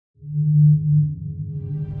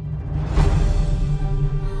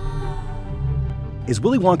Is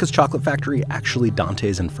Willy Wonka's chocolate factory actually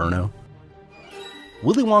Dante's Inferno?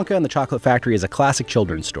 Willy Wonka and the Chocolate Factory is a classic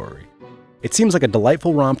children's story. It seems like a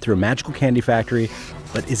delightful romp through a magical candy factory,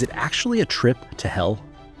 but is it actually a trip to hell?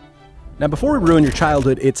 Now, before we ruin your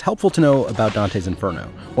childhood, it's helpful to know about Dante's Inferno,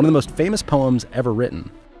 one of the most famous poems ever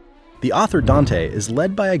written. The author Dante is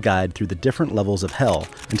led by a guide through the different levels of hell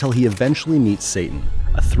until he eventually meets Satan,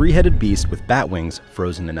 a three-headed beast with bat wings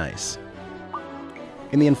frozen in ice.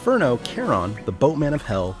 In the Inferno, Charon, the boatman of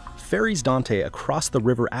hell, ferries Dante across the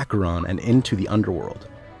river Acheron and into the underworld.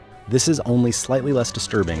 This is only slightly less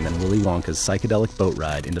disturbing than Willy Wonka's psychedelic boat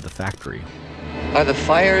ride into the factory. Are the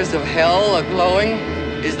fires of hell a-glowing?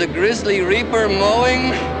 Is the grisly reaper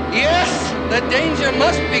mowing? Yes, the danger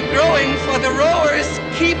must be growing, for the rowers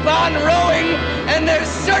keep on rowing, and they're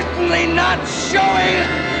certainly not showing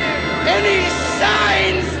any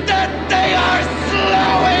signs that they are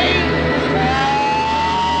slowing!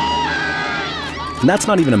 And that's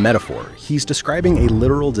not even a metaphor. He's describing a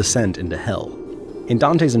literal descent into hell. In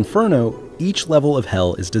Dante's Inferno, each level of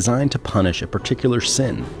hell is designed to punish a particular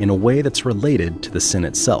sin in a way that's related to the sin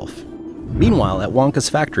itself. Meanwhile, at Wonka's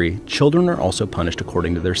factory, children are also punished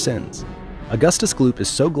according to their sins. Augustus Gloop is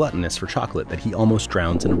so gluttonous for chocolate that he almost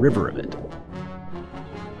drowns in a river of it.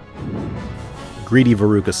 Greedy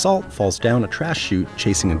Veruca Salt falls down a trash chute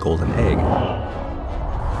chasing a golden egg.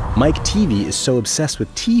 Mike TV is so obsessed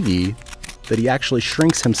with TV that he actually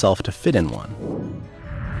shrinks himself to fit in one.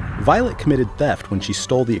 Violet committed theft when she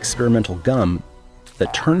stole the experimental gum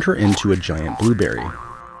that turned her into a giant blueberry.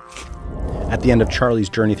 At the end of Charlie's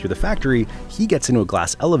journey through the factory, he gets into a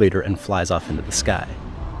glass elevator and flies off into the sky.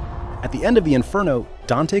 At the end of the Inferno,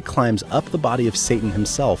 Dante climbs up the body of Satan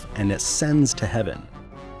himself and ascends to heaven.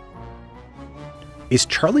 Is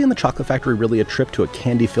Charlie and the Chocolate Factory really a trip to a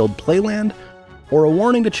candy-filled playland, or a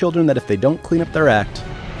warning to children that if they don't clean up their act,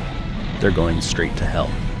 they're going straight to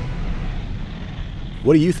hell?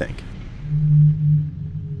 What do you think?